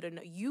just good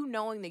enough. You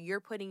knowing that you're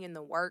putting in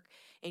the work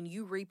and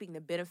you reaping the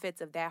benefits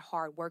of that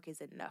hard work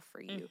is enough for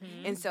you.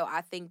 Mhm. And so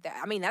I think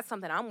that, I mean, that's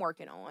something I'm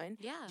working on.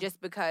 Yeah.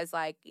 Just because,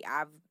 like,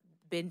 I've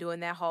been doing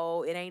that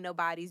whole it ain't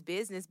nobody's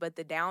business, but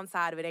the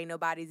downside of it ain't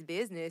nobody's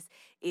business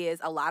is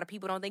a lot of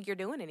people don't think you're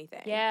doing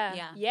anything.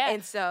 Yeah.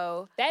 And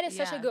so That is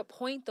such a Yeah. good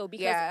point, though,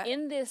 because Yeah.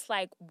 in this,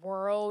 like,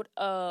 world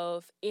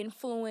of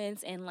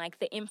influence and, like,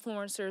 the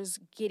influencers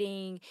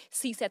getting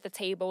seats at the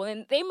table,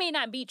 and they may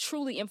not be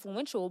truly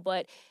influential,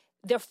 but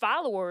their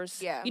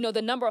followers, Yeah. you know,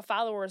 the number of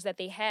followers that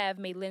they have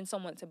may lend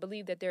someone to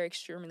believe that they're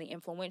extremely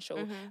influential.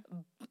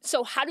 Mhm.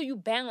 So how do you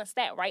balance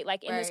that, right?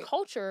 Like, in this Right.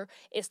 culture,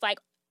 it's like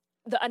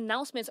the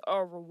announcements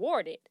are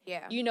rewarded.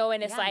 Yeah. You know,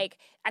 and it's Yeah. like,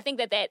 I think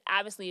that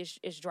obviously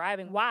is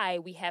driving why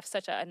we have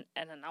such an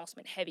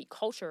announcement heavy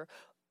culture.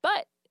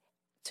 But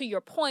to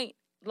your point,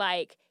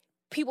 like,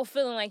 people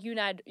feeling like you're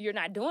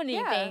not doing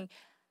Yeah. anything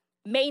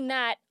may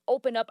not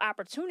open up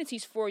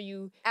opportunities for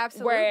you.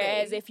 Absolutely.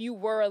 Whereas if you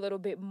were a little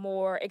bit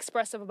more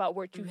expressive about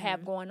what you have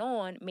Mhm. going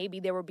on,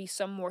 maybe there would be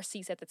some more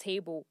seats at the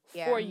table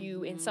Yeah. for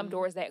you and some Mhm.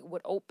 doors that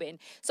would open.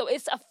 So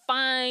it's a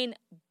fine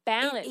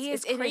balance. It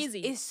is, It's crazy.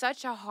 It's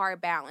such a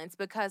hard balance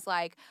because,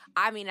 like,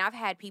 I mean, I've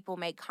had people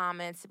make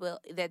comments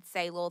that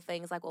say little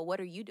things like, well, what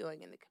are you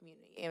doing in the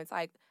community? And it's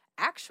like,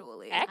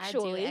 actually.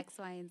 Actually. I do X,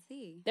 Y, and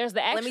Z. There's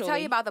the actually. Let me tell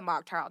you about the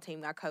mock trial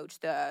team I coach,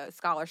 the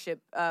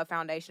scholarship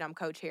foundation I'm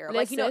coach here. Like,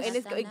 List, you know, sis. and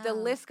it's, Yes, I the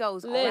know. list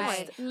goes on.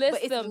 List But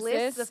it's them,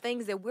 lists sis. of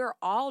things that we're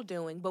all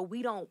doing, but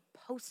we don't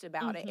post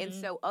about it. And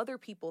Mhm. so other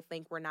people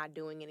think we're not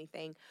doing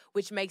anything,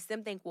 which makes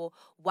them think, well,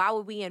 why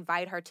would we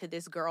invite her to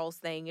this girl's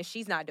thing if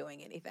she's not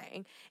doing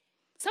anything?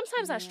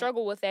 Sometimes I Yeah.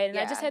 struggle with that. And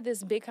I just Yeah. had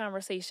this big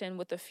conversation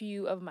with a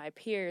few of my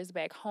peers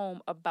back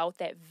home about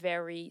that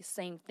very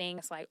same thing.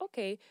 It's like,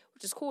 okay,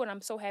 which is cool. And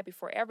I'm so happy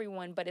for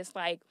everyone. But it's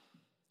like,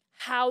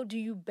 how do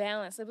you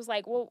balance? It was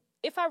like, well,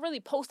 if I really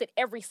posted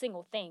every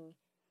single thing,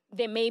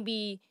 then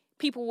maybe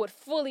people would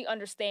fully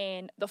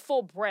understand the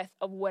full breadth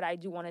of what I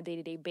do on a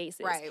day-to-day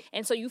basis. Right.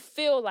 And so you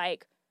feel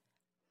like,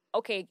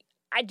 okay,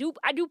 I do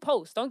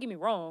post, don't get me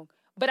wrong,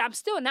 but I'm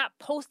still not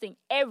posting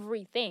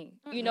everything,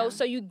 you know? Yeah.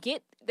 So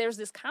there's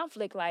this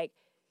conflict, like,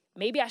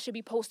 maybe I should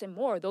be posting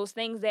more. Those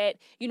things that,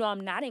 you know,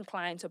 I'm not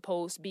inclined to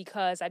post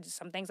because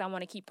some things I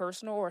want to keep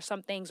personal, or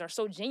some things are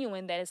so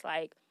genuine that it's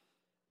like,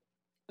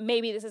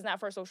 maybe this is not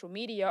for social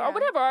media or Yeah.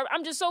 whatever. Or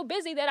I'm just so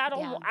busy that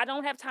Yeah. I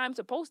don't have time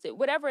to post it,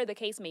 whatever the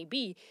case may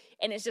be.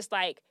 And it's just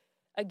like,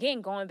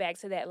 again, going back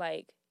to that,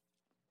 like,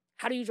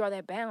 how do you draw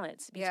that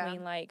balance Yeah.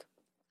 between like,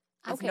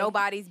 It's okay,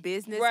 nobody's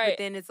business, but Right.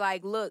 then it's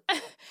like, look,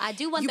 I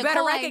do want you the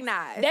better coin.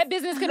 recognize. that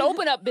business can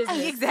open up business.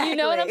 You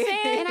know what I'm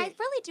Exactly. saying? And I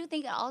really do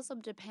think it also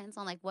depends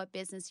on, like, what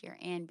business you're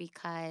in,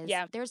 because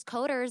Yeah. there's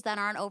coders that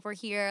aren't over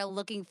here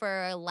looking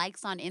for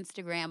likes on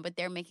Instagram, but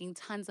they're making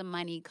tons of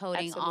money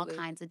coding Absolutely. all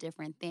kinds of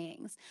different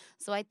things.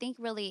 So I think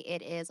really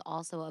it is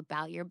also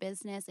about your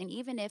business. And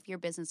even if your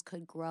business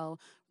could grow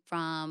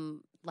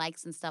from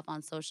likes and stuff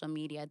on social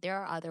media, there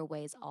are other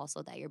ways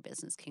also that your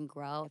business can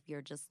grow if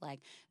you're just, like,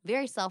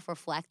 very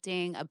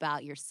self-reflecting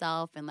about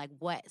yourself and, like,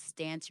 what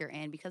stance you're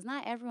in, because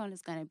not everyone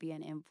is going to be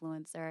an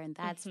influencer, and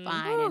that's Mhm.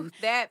 fine. Whew, And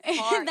that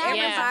part, That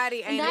is-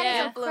 everybody and ain't that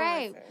Yeah. an is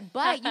great, influencer.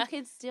 but you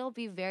can still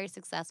be very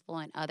successful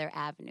in other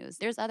avenues.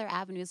 There's other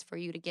avenues for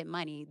you to get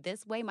money.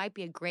 This way might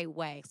be a great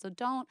way. So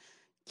don't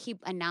keep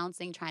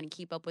announcing, trying to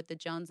keep up with the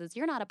Joneses.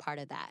 You're not a part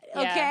of that. Yeah,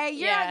 Okay?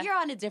 yeah. You're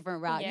on a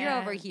different route. You're Yeah.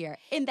 over here.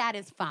 And that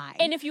is fine.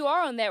 And if you are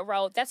on that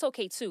route, that's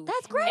okay too.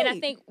 that's great. And I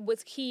think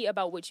what's key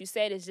about what you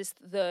said is just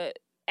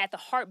at the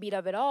heartbeat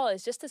of it all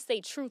is just to stay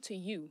true to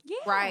you. yeah.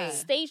 Right.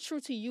 Stay true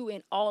to you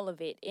in all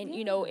of it. And,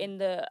 you know, Yeah. in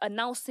the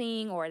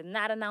announcing or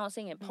not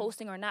announcing and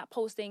posting or not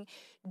posting,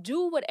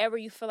 do whatever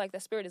you feel like the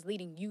Spirit is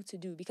leading you to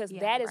do, because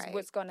Yeah, that is right.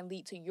 what's going to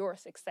lead to your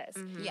success.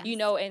 Mhm. Yes. You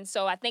know, and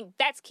so I think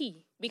that's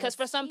key, because for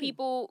That's some key.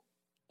 people,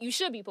 you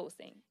should be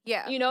posting,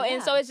 Yeah. you know,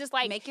 and so Yeah. it's just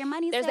like, Make your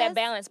money, there's that sis.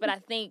 balance. But I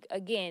think,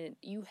 again,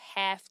 you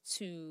have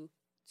to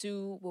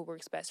do what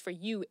works best for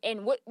you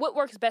and what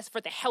works best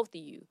for the healthy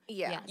you.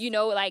 Yeah. Yes. You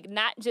know, like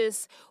not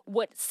just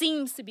what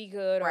seems to be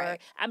good or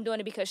Right. I'm doing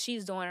it because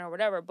she's doing it or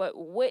whatever, but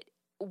what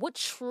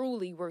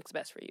truly works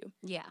best for you.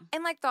 Yeah.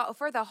 And like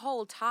for the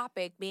whole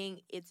topic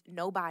being it's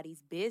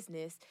nobody's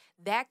business,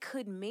 that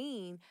could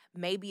mean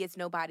maybe it's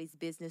nobody's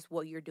business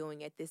what you're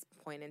doing at this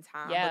point in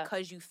time Yeah.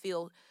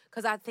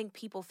 because I think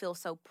people feel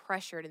so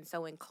pressured and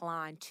so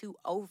inclined to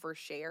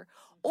overshare.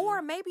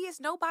 Or maybe it's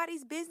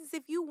nobody's business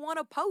if you want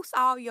to post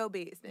all your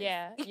business.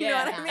 Yeah. You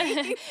know what I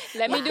mean?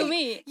 Let me do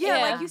me.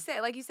 Yeah,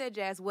 like you said,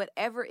 Jazz,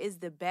 whatever is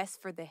the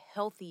best for the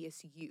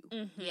healthiest you.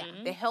 Yeah.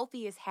 The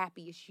healthiest,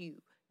 happiest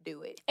you.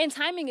 Do it. And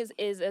timing is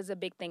a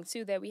big thing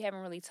too that we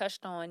haven't really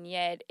touched on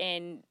yet.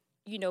 And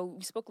you know,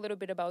 we spoke a little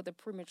bit about the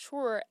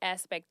premature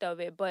aspect of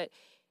it, but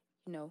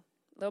you know,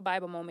 little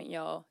Bible moment,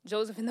 y'all.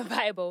 Joseph in the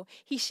Bible,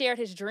 he shared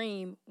his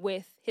dream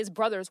with his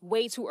brothers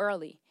way too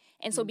early.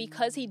 And so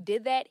because he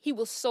did that, he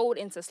was sold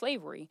into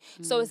slavery.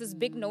 So it's this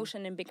big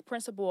notion and big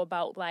principle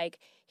about like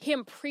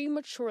him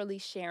prematurely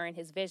sharing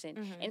his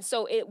vision. And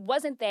so it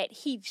wasn't that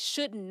he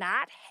should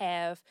not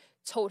have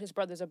told his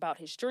brothers about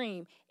his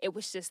dream. It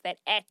was just that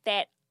at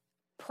that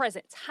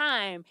present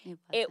time,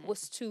 it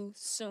was too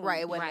soon.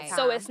 Right.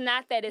 So it's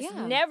not that it's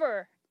Yeah.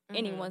 never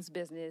anyone's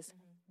business,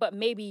 but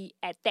maybe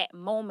at that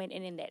moment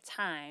and in that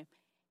time,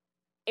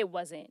 it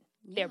wasn't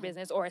their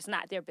business or it's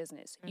not their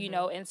business, you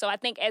know? And so I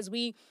think as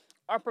we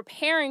are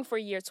preparing for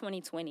year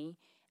 2020,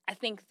 I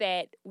think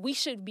that we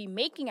should be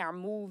making our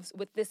moves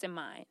with this in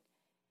mind.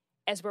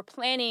 As we're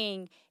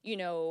planning, you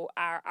know,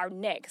 our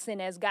next, and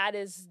as God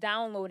is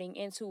downloading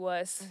into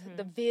us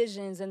the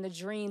visions and the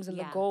dreams and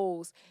the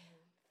goals,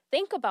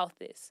 think about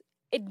this.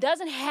 It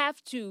doesn't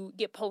have to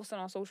get posted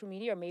on social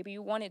media, or maybe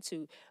you want it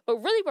to, but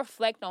really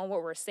reflect on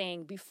what we're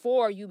saying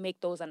before you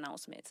make those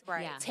announcements.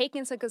 Right. Yeah. Take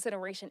into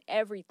consideration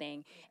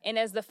everything. And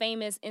as the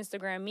famous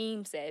Instagram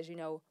meme says, you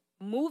know,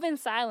 move in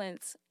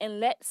silence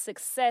and let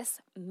success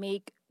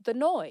make the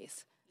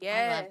noise.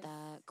 Yes. I love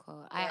that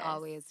quote. I Yes.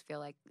 always feel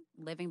like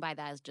living by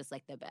that is just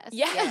like the best.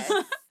 Yes.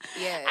 Yes.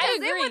 Yes. I Because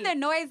then when agree. the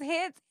noise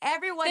hits,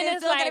 everyone Then is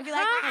it's still like, gonna be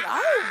like,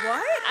 huh? Oh,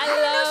 what? I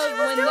didn't know she love was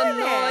when the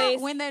doing that.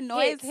 noise when the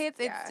noise hits. hits,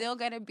 it's Yeah. still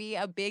gonna be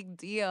a big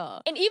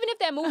deal. And even if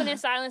that moving in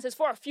silence is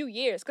for a few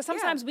years, because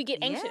sometimes we get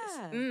anxious.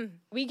 Yeah.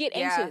 We get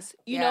Yeah. anxious,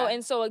 you know? Yeah.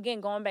 And so, again,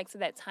 going back to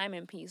that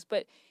timing piece.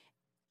 But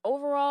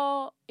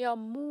overall, y'all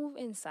move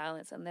in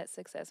silence and let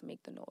success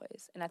make the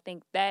noise. And I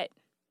think that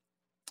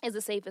is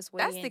the safest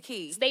way. That's in. the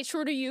key. Stay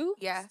true to you.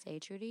 Yeah. Stay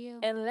true to you.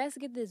 And let's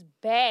get this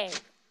bag.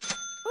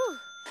 Whew.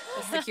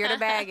 Let's secure the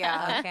bag,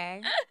 y'all.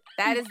 Okay.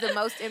 That is the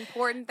most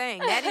important thing.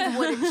 That is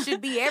what it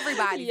should be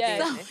everybody's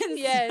Yes. business.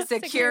 Yes.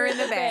 Securing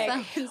the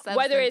bag.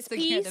 Whether it's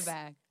Secure peace, the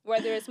bag.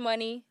 whether it's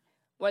money,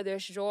 whether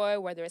it's joy,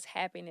 whether it's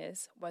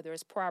happiness, whether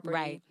it's property.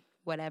 Right.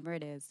 Whatever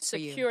it is for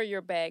you. Secure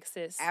your bag,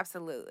 sis.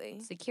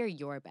 Absolutely. Secure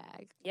your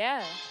bag.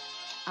 Yeah.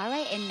 All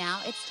right, and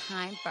now it's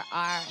time for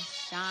our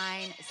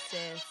Shine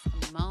Sis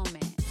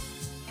moment.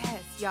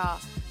 Yes, y'all.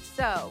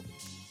 So,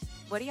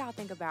 what do y'all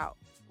think about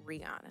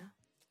Rihanna?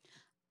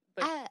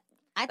 But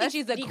I think let's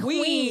she's a be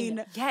queen,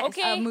 queen. Yes.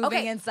 Okay. of moving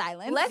Okay. in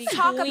silence. Let's The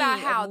talk queen about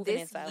of how moving in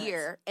this silence.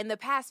 year, in the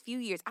past few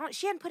years,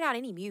 she hadn't put out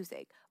any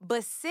music,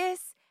 but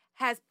sis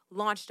has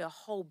launched a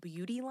whole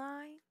beauty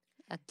line.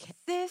 Okay.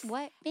 Sis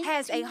What?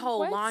 has a whole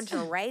What?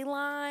 lingerie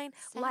line.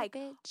 Like,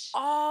 Savage.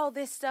 all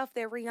this stuff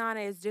that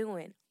Rihanna is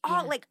doing.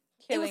 All Yeah. like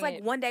it was Killing like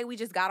it. one day we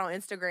just got on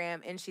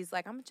Instagram and she's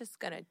like, I'm just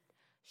gonna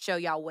show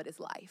y'all what is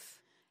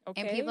life.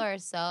 Okay. And people are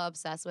so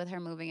obsessed with her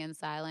moving in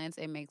silence,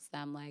 it makes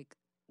them like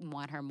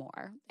want her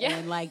more. Yeah.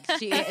 And like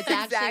it's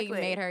actually Exactly.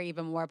 made her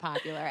even more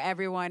popular.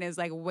 Everyone is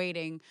like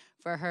waiting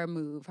for her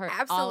move, all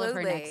of her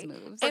Absolutely. next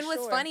moves. And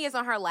what's sure. funny is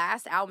on her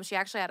last album, she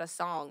actually had a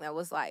song that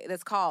was like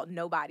that's called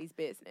Nobody's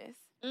Business.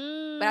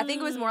 But I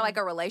think it was more like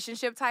a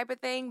relationship type of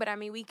thing. But I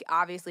mean, we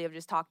obviously have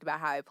just talked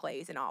about how it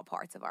plays in all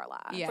parts of our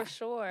lives. Yeah. For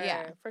sure.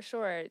 Yeah. For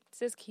sure.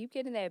 Just keep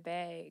getting that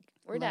bag.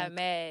 We're not Like-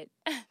 mad.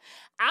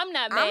 I'm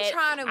not mad. I'm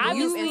trying to move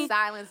Obviously- in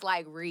silence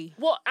like Ree.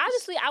 Well,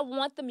 obviously, I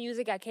want the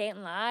music. I can't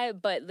lie.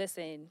 But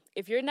listen,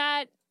 if you're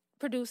not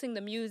producing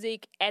the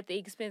music at the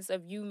expense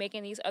of you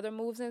making these other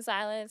moves in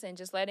silence and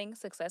just letting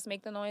success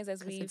make the noise, as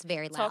 'Cause we it's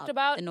very loud. talked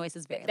about, the noise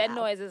is very that loud.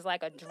 noise is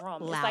like a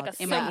drum. Loud It's like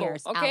a in my cymbal.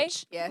 ears. Okay,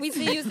 Ouch. Yes. we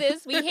see you,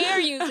 sis. We hear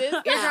you, sis.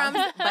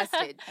 Eardrums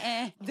busted.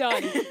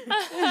 Done.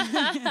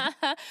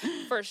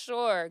 For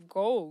sure.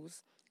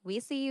 Goals. We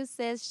see you,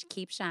 sis.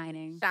 Keep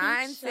shining.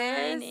 Shine, Keep sis.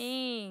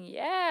 shining.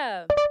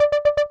 Yeah.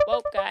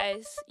 Well,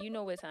 guys, you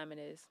know what time it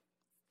is.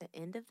 The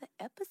end of the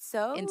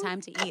episode. In time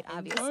to eat,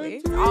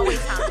 obviously.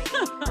 Always time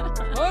to eat.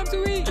 Time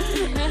to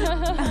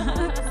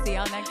eat. See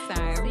y'all next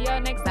time. See y'all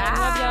next time.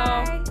 Love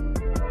y'all. Bye.